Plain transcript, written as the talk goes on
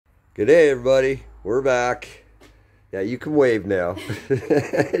Good day, everybody. We're back. Yeah, you can wave now.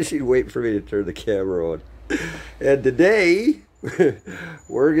 She'd wait for me to turn the camera on. And today,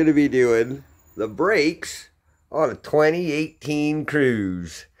 we're going to be doing the brakes on a 2018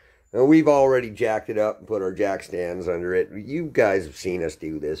 Cruze. Now, we've already jacked it up and put our jack stands under it. You guys have seen us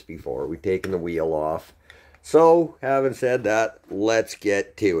do this before. We've taken the wheel off. So, having said that, let's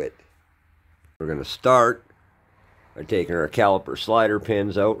get to it. We're going to start by taking our caliper slider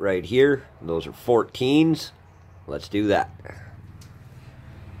pins out right here. Those are 14s. Let's do that.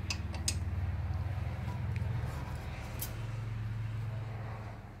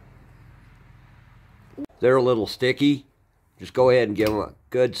 They're a little sticky. Just go ahead and give them a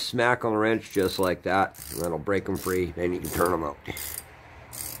good smack on the wrench just like that. And that'll break them free. Then you can turn them out.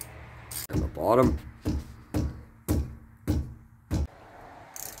 And the bottom.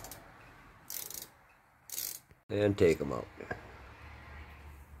 And take them out.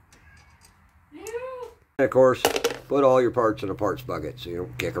 And of course, put all your parts in a parts bucket so you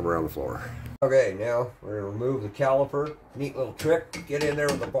don't kick them around the floor. Okay, now we're going to remove the caliper. Neat little trick. Get in there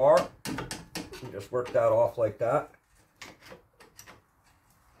with the bar. And just work that off like that.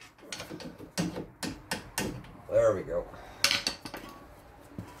 There we go.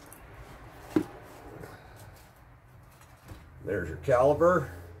 There's your caliper.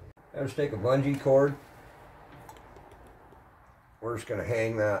 Now just take a bungee cord. We're just going to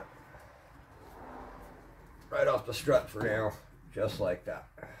hang that right off the strut for now, just like that.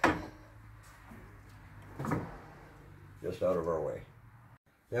 Just out of our way.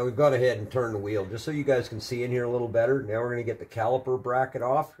 Now we've gone ahead and turned the wheel just so you guys can see in here a little better. Now we're going to get the caliper bracket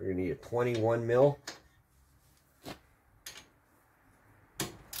off. We're going to need a 21 mil.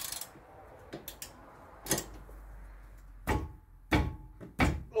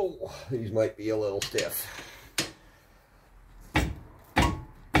 Oh, these might be a little stiff.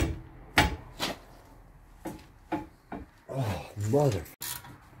 Oh, mother.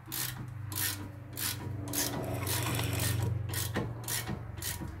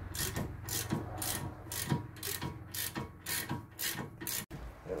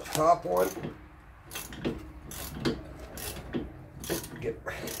 And the top one. Get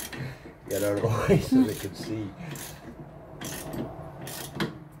out of the way so they can see.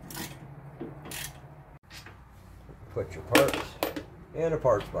 Put your parts in a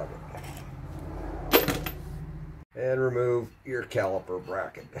parts bucket. And remove your caliper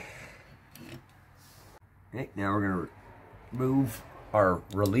bracket. Okay, now we're going to remove our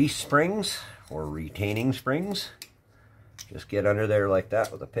release springs or retaining springs. Just get under there like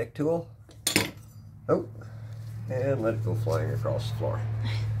that with a pick tool. Oh, and let it go flying across the floor.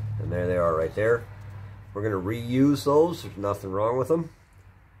 And there they are right there. We're going to reuse those. There's nothing wrong with them.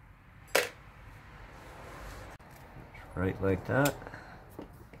 Right like that.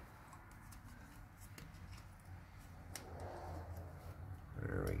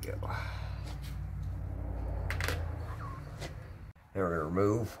 There we go. Now we're going to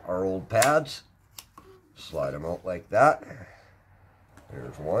remove our old pads. Slide them out like that.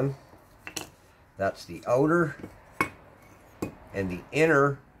 There's one. That's the outer. And the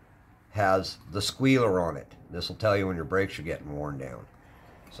inner has the squealer on it. This will tell you when your brakes are getting worn down.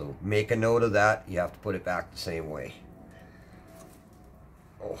 So make a note of that. You have to put it back the same way.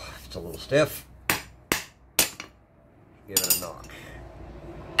 Oh, it's a little stiff. Give it a knock.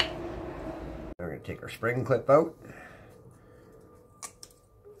 We're going to take our spring clip out.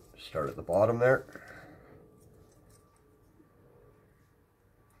 Start at the bottom there.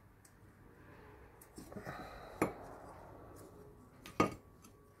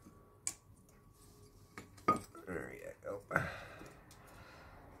 There you go.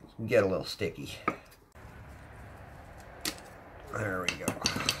 This can get a little sticky. There we go.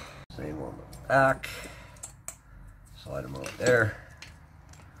 Same on the back. Slide them out there.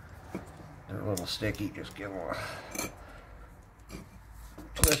 They're a little sticky, just give them a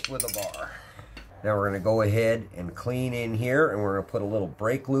twist with a bar. Now we're going to go ahead and clean in here, and we're going to put a little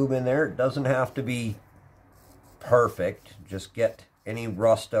brake lube in there. It doesn't have to be perfect. Just get any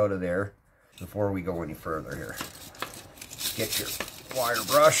rust out of there before we go any further here. Get your wire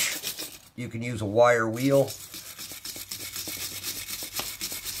brush. You can use a wire wheel.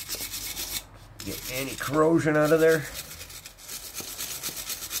 Get any corrosion out of there.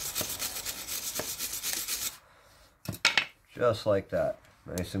 Just like that.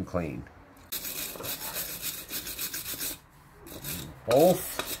 Nice and clean.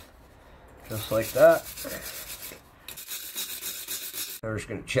 Both. Just like that. Now we're just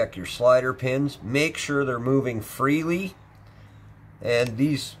going to check your slider pins. Make sure they're moving freely. And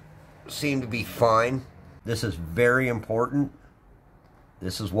these seem to be fine. This is very important.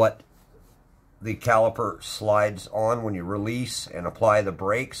 This is what the caliper slides on when you release and apply the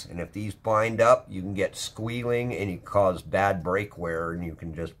brakes. And if these bind up, you can get squealing and you cause bad brake wear, and you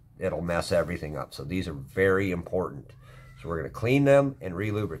can just, it'll mess everything up. So these are very important. So we're going to clean them and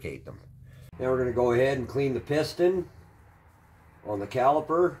re-lubricate them. Now we're going to go ahead and clean the piston on the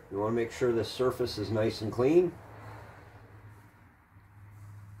caliper. You want to make sure this surface is nice and clean.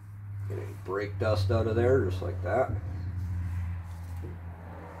 Get any brake dust out of there, just like that.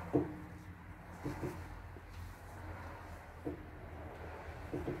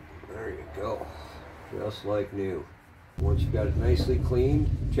 There you go, just like new. Once you've got it nicely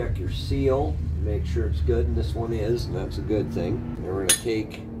cleaned, check your seal, make sure it's good, and this one is, and that's a good thing. Then we're going to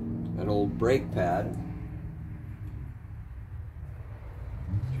take an old brake pad,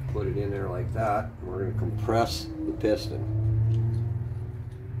 put it in there like that, and we're going to compress the piston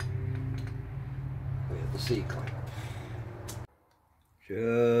with the C-clamp.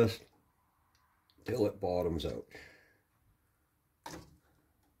 Just till it bottoms out.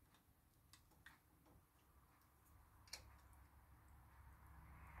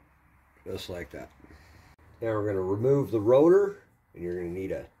 Just like that. Now we're going to remove the rotor, and you're going to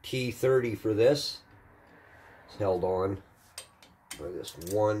need a T30 for this. It's held on by this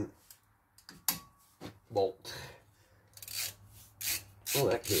one bolt. Oh,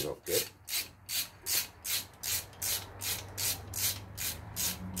 that came out good.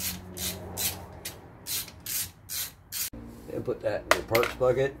 And put that in your parts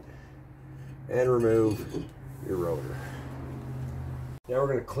bucket and remove your rotor. Now we're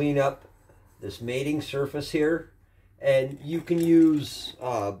going to clean up this mating surface here, and you can use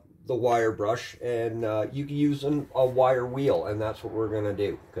the wire brush, and you can use a wire wheel, and that's what we're going to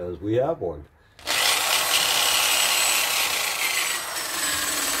do because we have one.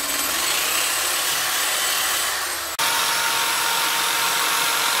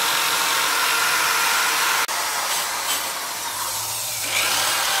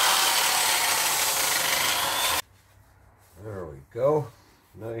 There we go,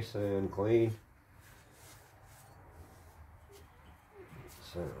 nice and clean.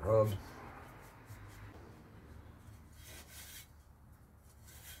 Center hub.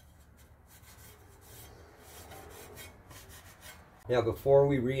 Now before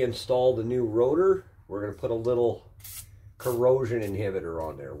we reinstall the new rotor, we're going to put a little corrosion inhibitor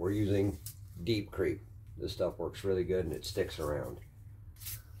on there. We're using Deep Creep. This stuff works really good and it sticks around.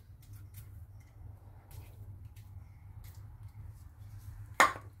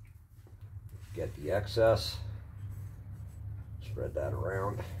 Get the excess, spread that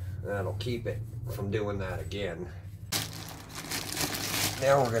around. That'll keep it from doing that again.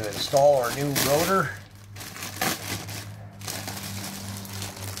 Now we're going to install our new rotor.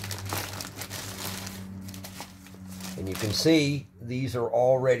 And you can see these are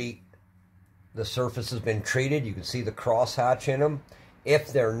already, the surface has been treated. You can see the crosshatch in them.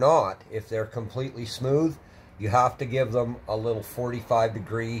 If they're not, if they're completely smooth, you have to give them a little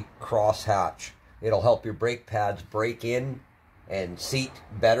 45-degree crosshatch. It'll help your brake pads break in and seat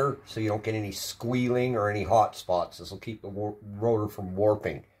better so you don't get any squealing or any hot spots. This will keep the rotor from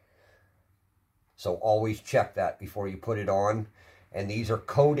warping. So always check that before you put it on. And these are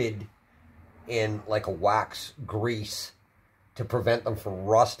coated in like a wax grease to prevent them from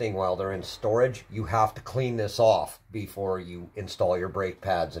rusting while they're in storage. You have to clean this off before you install your brake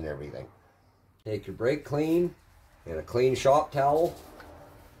pads and everything. Take your brake clean and a clean shop towel.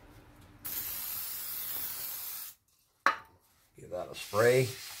 Give that a spray.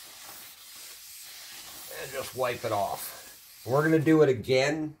 And just wipe it off. We're going to do it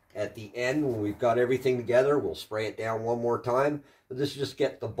again at the end when we've got everything together. We'll spray it down one more time. But this just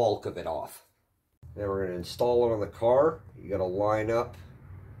get the bulk of it off. Then we're going to install it on the car. You got to line up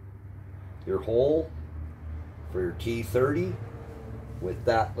your hole for your T30 with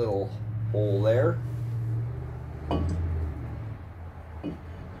that little hole there.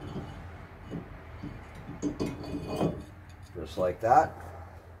 Just like that.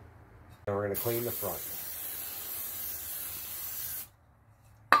 And we're going to clean the front.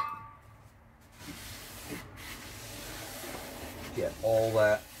 Get all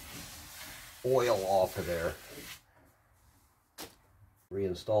that oil off of there.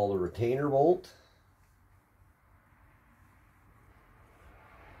 Reinstall the retainer bolt.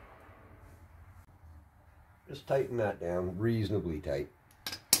 Just tighten that down reasonably tight.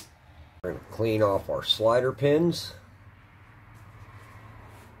 We're going to clean off our slider pins.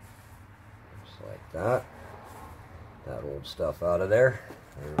 Just like that. That old stuff out of there.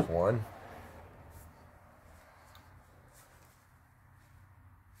 There's one.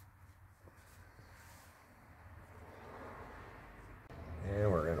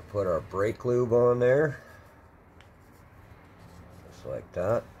 put our brake lube on there. Just like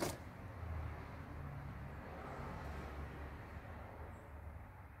that.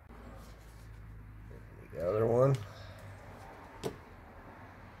 The other one.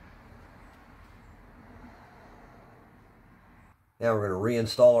 Now we're going to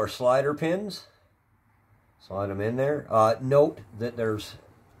reinstall our slider pins. Slide them in there. Note that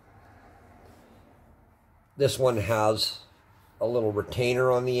this one has a little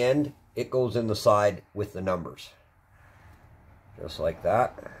retainer on the end. It goes in the side with the numbers. Just like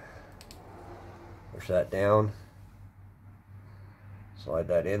that. Push that down. Slide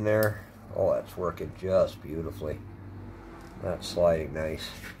that in there. Oh, that's working just beautifully. That's sliding nice.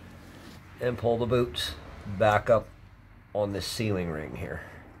 And pull the boots back up on this ceiling ring here.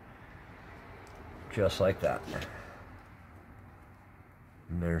 Just like that.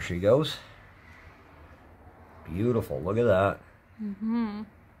 And there she goes. Beautiful. Look at that. Mm-hmm.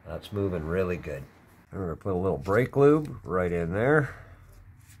 That's moving really good. And we're going to put a little brake lube right in there.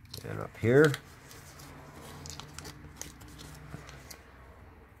 And up here.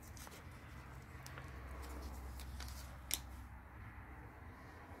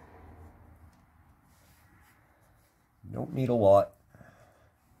 Don't need a lot.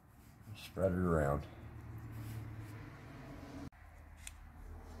 Spread it around.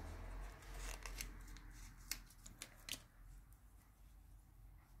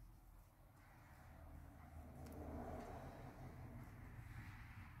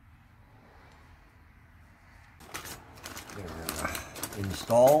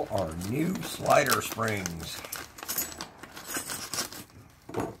 Install our new slider springs.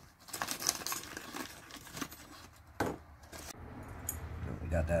 We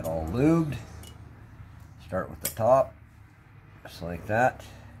got that all lubed. Start with the top, just like that,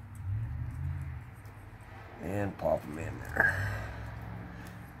 and pop them in there.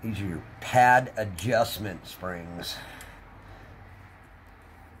 These are your pad adjustment springs.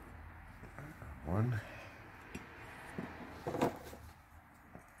 One.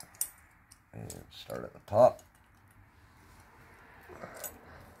 And start at the top.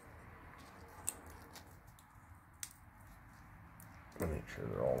 Make sure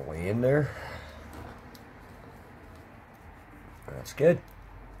they're all the way in there. That's good.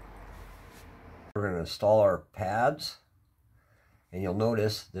 We're going to install our pads. And you'll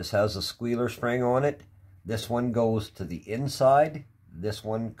notice this has a squealer spring on it. This one goes to the inside. This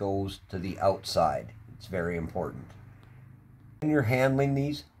one goes to the outside. It's very important. When you're handling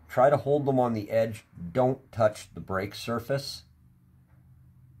these, try to hold them on the edge. Don't touch the brake surface.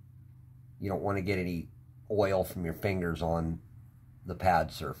 You don't want to get any oil from your fingers on the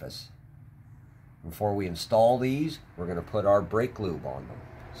pad surface. Before we install these, we're going to put our brake lube on them.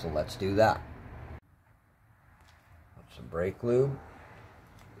 So let's do that. Put some brake lube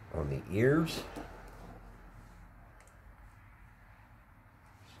on the ears.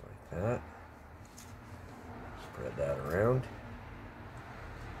 Just like that. Spread that around.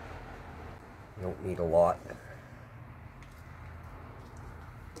 You don't need a lot.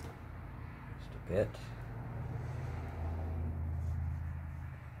 Just a bit.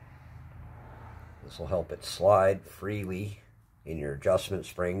 This will help it slide freely in your adjustment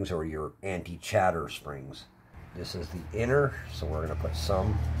springs or your anti-chatter springs. This is the inner, so we're going to put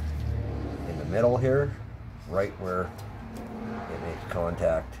some in the middle here, right where it makes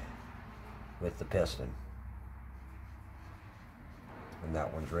contact with the piston. And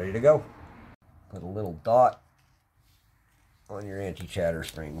that one's ready to go. Put a little dot on your anti-chatter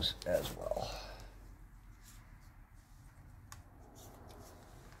springs as well.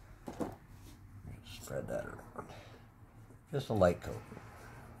 Spread that around. Just a light coat.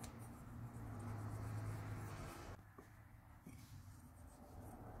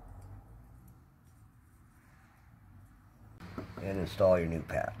 And install your new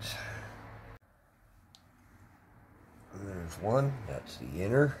pads. And there's one, that's the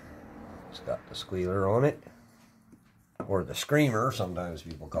inner. It's got the squealer on it. Or the screamer, sometimes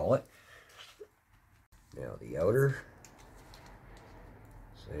people call it. Now the outer.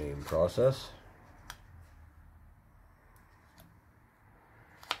 Same process.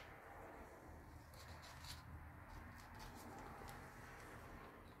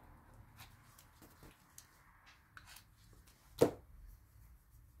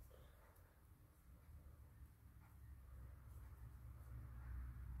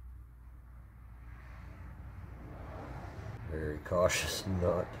 Very cautious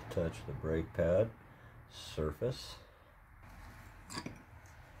not to touch the brake pad surface.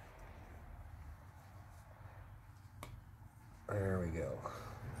 There we go.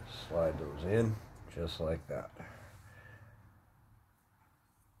 Slide those in just like that.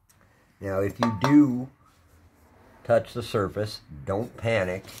 Now if you do touch the surface, don't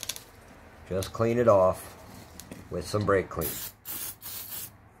panic. Just clean it off with some brake clean.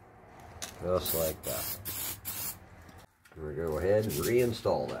 Just like that. We're going to go ahead and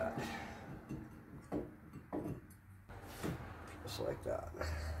reinstall that. Just like that.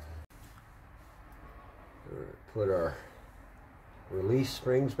 Put our release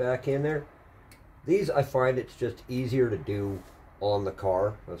springs back in there. These, I find it's just easier to do on the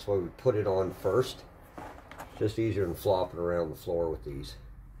car. That's why we put it on first. Just easier than flopping around the floor with these.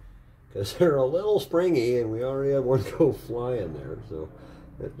 Because they're a little springy and we already had one go flying there. So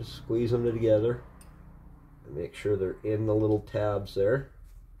just squeeze them together and make sure they're in the little tabs there.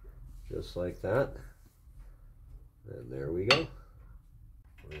 Just like that. And there we go.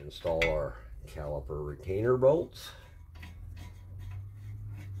 We install our caliper retainer bolts.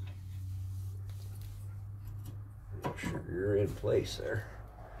 Make sure you're in place there.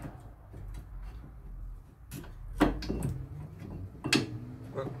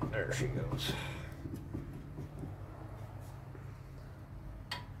 Oh, there she goes.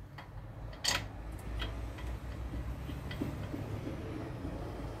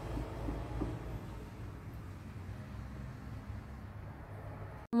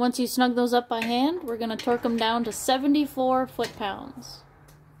 Once you snug those up by hand, we're going to torque them down to 74 foot-pounds.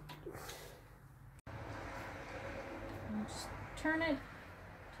 Just turn it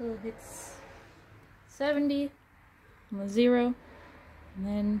till it hits 70 on the 0, and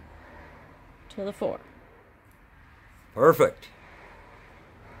then to the 4. Perfect.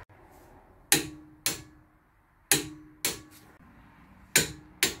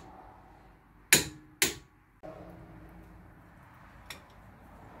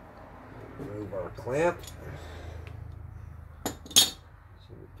 Remove our clamp so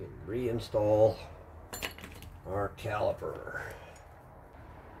we can reinstall our caliper.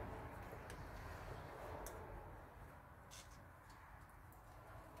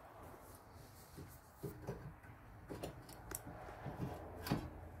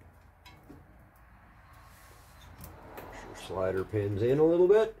 Slider pins in a little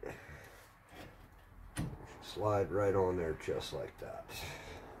bit. Slide right on there just like that.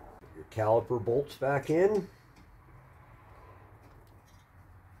 Put your caliper bolts back in.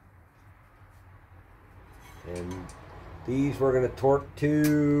 And these we're going to torque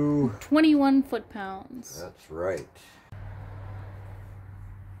to 21 foot-pounds. That's right.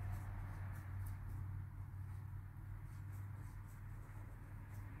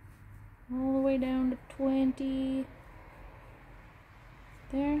 All the way down to 20.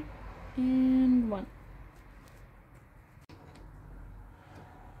 There, and 1.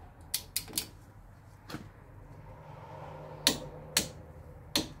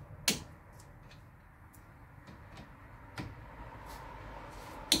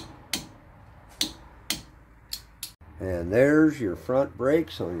 And there's your front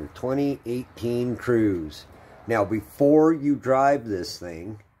brakes on your 2018 Cruze. Now before you drive this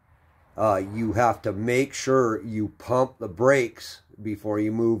thing, you have to make sure you pump the brakes before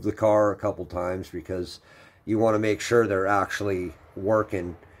you move the car a couple times, because you want to make sure they're actually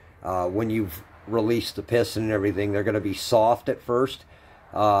working. When you've released the piston and everything, they're going to be soft at first.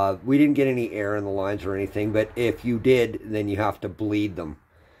 We didn't get any air in the lines or anything, but if you did, then you have to bleed them.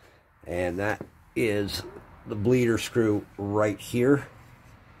 And that is the bleeder screw right here.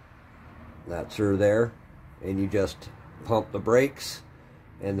 That's her there. And you just pump the brakes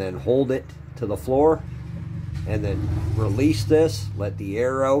and then hold it to the floor, and then release this, let the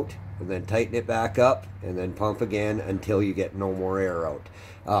air out, and then tighten it back up, and then pump again until you get no more air out.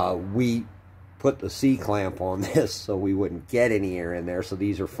 We put the C-clamp on this so we wouldn't get any air in there, so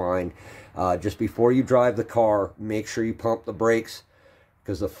these are fine. Just before you drive the car, make sure you pump the brakes,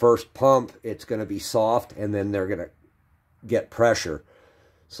 because the first pump, it's going to be soft, and then they're going to get pressure.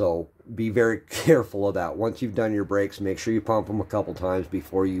 So be very careful of that. Once you've done your brakes, make sure you pump them a couple times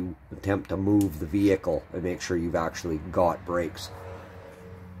before you attempt to move the vehicle, and make sure you've actually got brakes.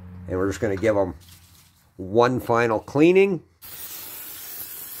 And we're just going to give them one final cleaning.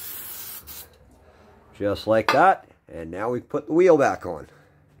 Just like that. And now we put the wheel back on.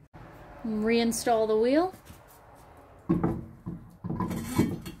 Reinstall the wheel.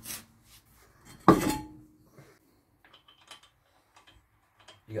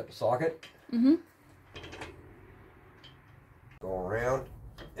 You got the socket? Mm-hmm. Go around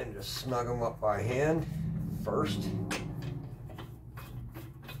and just snug them up by hand first.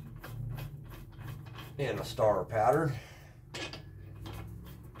 In a star pattern.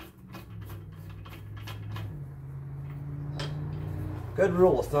 Good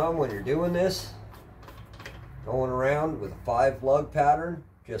rule of thumb when you're doing this, going around with a 5 lug pattern,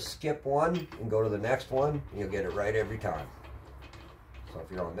 just skip one and go to the next one, and you'll get it right every time. So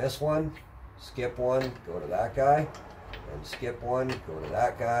if you're on this one, skip one, go to that guy, and skip one, go to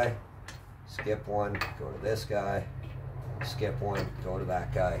that guy, skip one, go to this guy, skip one, go to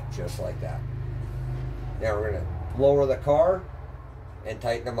that guy, just like that. Now we're going to lower the car and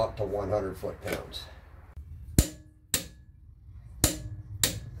tighten them up to 100 foot-pounds.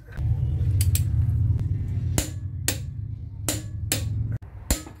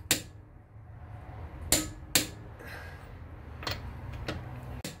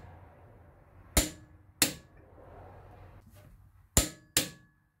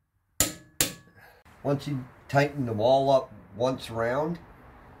 Once you tighten them all up once around,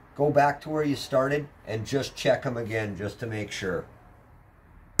 go back to where you started and just check them again just to make sure.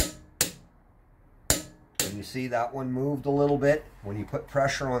 And you see that one moved a little bit. When you put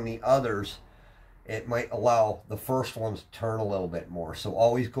pressure on the others, it might allow the first ones to turn a little bit more. So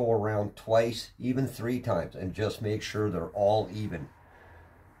always go around twice, even 3 times, and just make sure they're all even.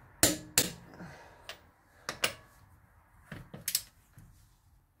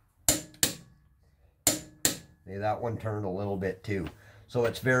 See, that one turned a little bit too. So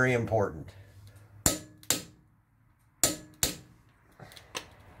it's very important.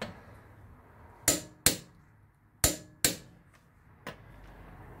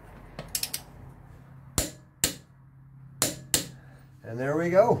 And there we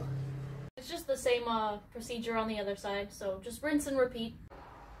go. It's just the same procedure on the other side, so just rinse and repeat.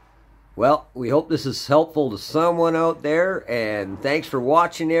 Well, we hope this is helpful to someone out there, and thanks for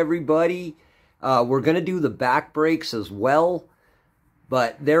watching, everybody. We're going to do the back brakes as well,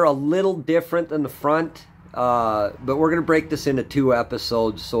 but they're a little different than the front. But we're going to break this into 2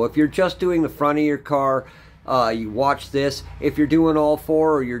 episodes. So if you're just doing the front of your car, you watch this. If you're doing all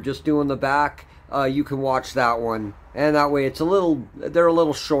 4 or you're just doing the back, you can watch that one. And that way they're a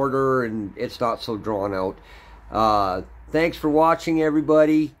little shorter and it's not so drawn out. Thanks for watching,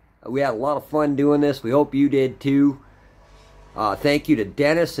 everybody. We had a lot of fun doing this. We hope you did too. Thank you to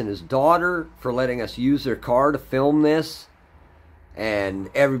Dennis and his daughter for letting us use their car to film this. And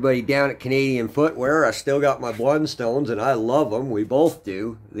everybody down at Canadian Footwear. I still got my Blundstones and I love them. We both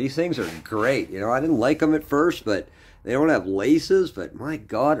do. These things are great. You know, I didn't like them at first, but they don't have laces. But my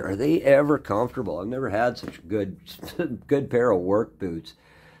God, are they ever comfortable. I've never had such a good pair of work boots.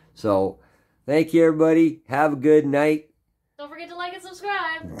 So, thank you, everybody. Have a good night. Don't forget to like and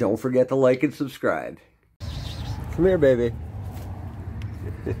subscribe. Don't forget to like and subscribe. Come here, baby.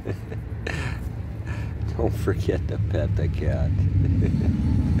 Don't forget to pet the cat.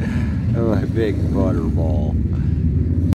 Oh, my big butterball.